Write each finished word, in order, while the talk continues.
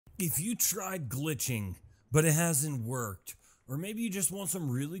If you tried glitching, but it hasn't worked, or maybe you just want some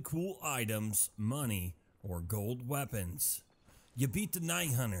really cool items, money, or gold weapons. You beat the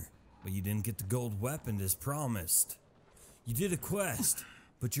Night Hunter, but you didn't get the gold weapon as promised. You did a quest,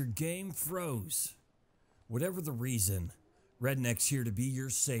 but your game froze. Whatever the reason, Redneck's here to be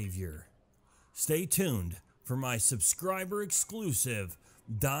your savior. Stay tuned for my subscriber exclusive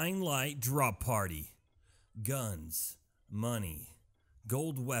Dying Light drop party. Guns, money,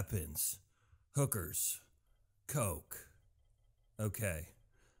 gold weapons, hookers, coke. Okay,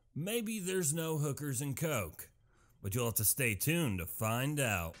 maybe there's no hookers and coke, but you'll have to stay tuned to find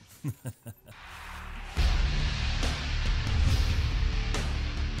out.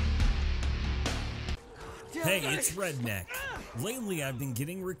 Hey, it's Redneck. Lately I've been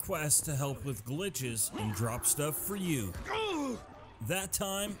getting requests to help with glitches and drop stuff for you. That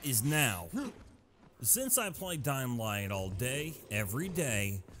time is now. Since I play Dying Light all day, every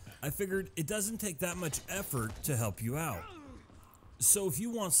day, I figured it doesn't take that much effort to help you out. So if you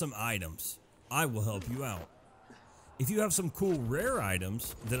want some items, I will help you out. If you have some cool rare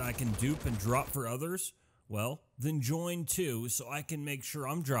items that I can dupe and drop for others, well, then join too so I can make sure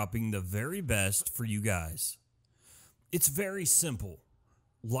I'm dropping the very best for you guys. It's very simple.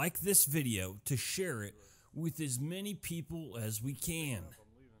 Like this video to share it with as many people as we can.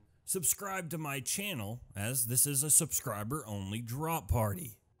 Subscribe to my channel, as this is a subscriber-only drop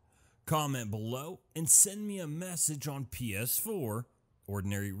party. Comment below and send me a message on PS4,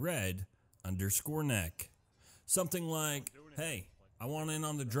 ordinary red _neck. Something like, hey, I want in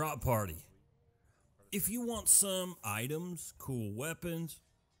on the drop party. If you want some items, cool weapons,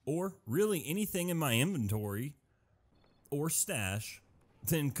 or really anything in my inventory or stash,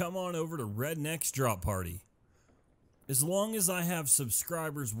 then come on over to Redneck's drop party. As long as I have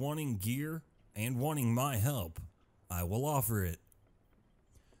subscribers wanting gear and wanting my help, I will offer it.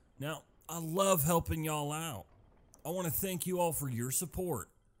 Now, I love helping y'all out. I want to thank you all for your support.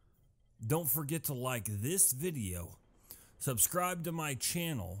 Don't forget to like this video, subscribe to my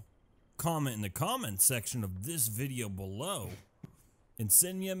channel, comment in the comment section of this video below, and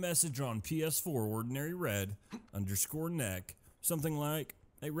send me a message on PS4 ordinary red _neck, something like,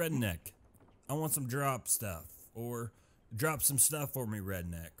 hey Redneck, I want some drop stuff, or drop some stuff for me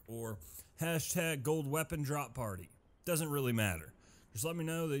Redneck, or hashtag gold weapon drop party. Doesn't really matter. Just let me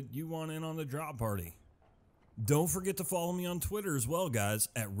know that you want in on the drop party. Don't forget to follow me on Twitter as well, guys,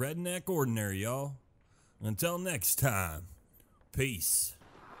 at Redneck Ordinary, y'all. Until next time, peace.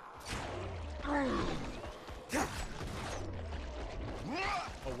 Oh,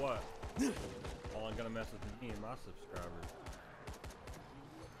 what? All I'm gonna mess with me and my subscribers.